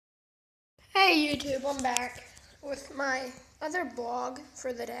Hey YouTube, I'm back with my other blog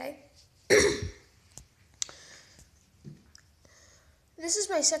for the day. This is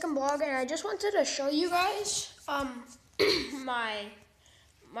my second blog, and I just wanted to show you guys my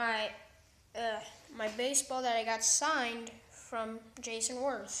baseball that I got signed from Jason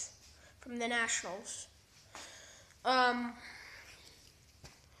Werth from the Nationals.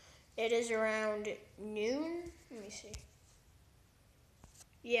 It is around noon. Let me see.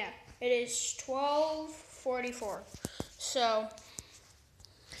 Yeah, it is 12:44. So,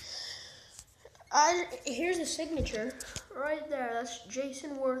 here's a signature right there. That's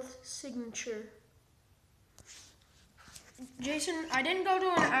Jason Werth's signature. Jason, I didn't go to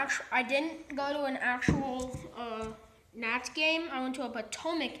an actual Nats game. I went to a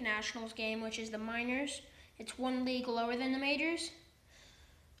Potomac Nationals game, which is the minors. It's one league lower than the majors.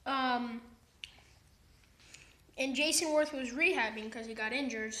 And Jason Werth was rehabbing because he got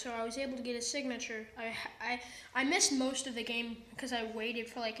injured, so I was able to get his signature. I missed most of the game because I waited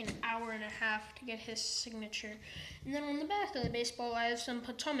for like an hour and a half to get his signature. And then on the back of the baseball, I have some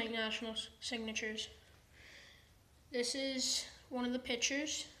Potomac Nationals signatures. This is one of the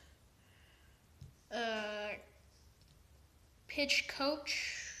pitchers. Pitch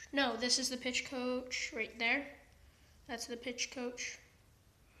coach. No, this is the pitch coach right there. That's the pitch coach.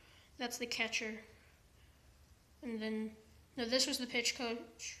 That's the catcher. And then, no, this was the pitch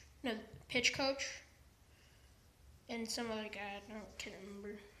coach. No, pitch coach. And some other guy, I can't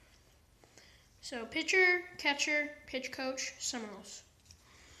remember. So, pitcher, catcher, pitch coach, someone else.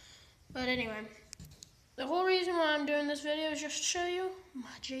 But anyway, the whole reason why I'm doing this video is just to show you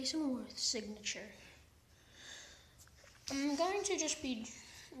my Jason Werth signature. I'm going to just be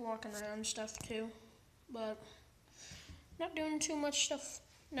walking around stuff too, but not doing too much stuff,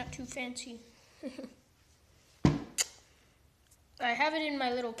 not too fancy. I have it in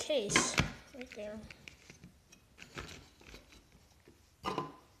my little case right there.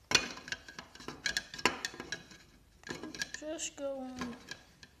 Just go on.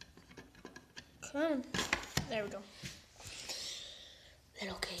 Come on. There we go.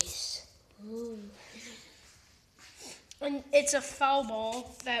 Little case. Ooh. And it's a foul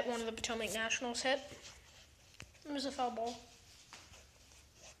ball that one of the Potomac Nationals hit. It was a foul ball.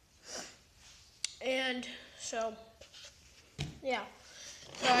 And so, yeah.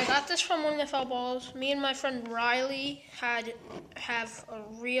 So I got this from one of the foul balls. Me and my friend Riley have a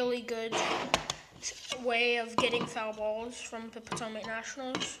really good way of getting foul balls from the Potomac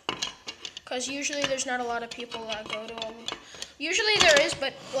Nationals. Because usually there's not a lot of people that go to them. Usually there is,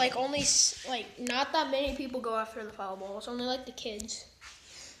 but like only not that many people go after the foul balls. Only like the kids.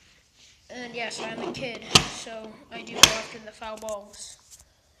 And yes, I'm a kid, so I do go after the foul balls.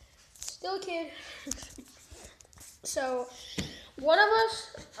 Still a kid. So one of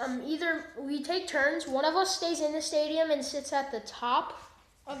us, either we take turns. One of us stays in the stadium and sits at the top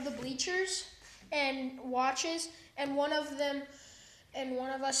of the bleachers and watches, and one of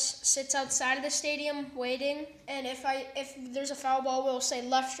us sits outside of the stadium waiting. And if there's a foul ball, we'll say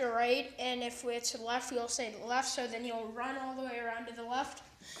left or right, and if it's left, we'll say left. So then he'll run all the way around to the left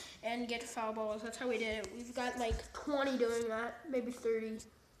and get foul balls. That's how we did it. We've got like 20 doing that, maybe 30.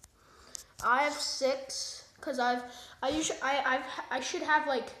 I have 6 because I should have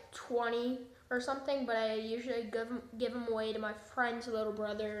like 20 or something, but I usually give them away to my friend's little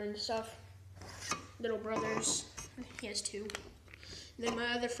brother and stuff. Little brothers. He has 2. And then my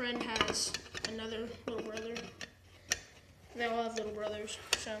other friend has another little brother. They all have little brothers,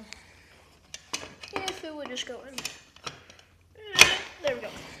 so if it would just go in. There we go.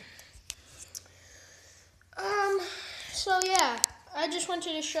 So yeah, I just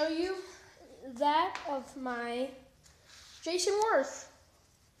wanted to show you that of my Jason Werth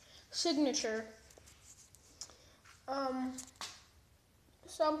signature.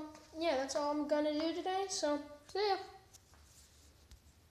 So yeah, that's all I'm gonna do today. So see ya.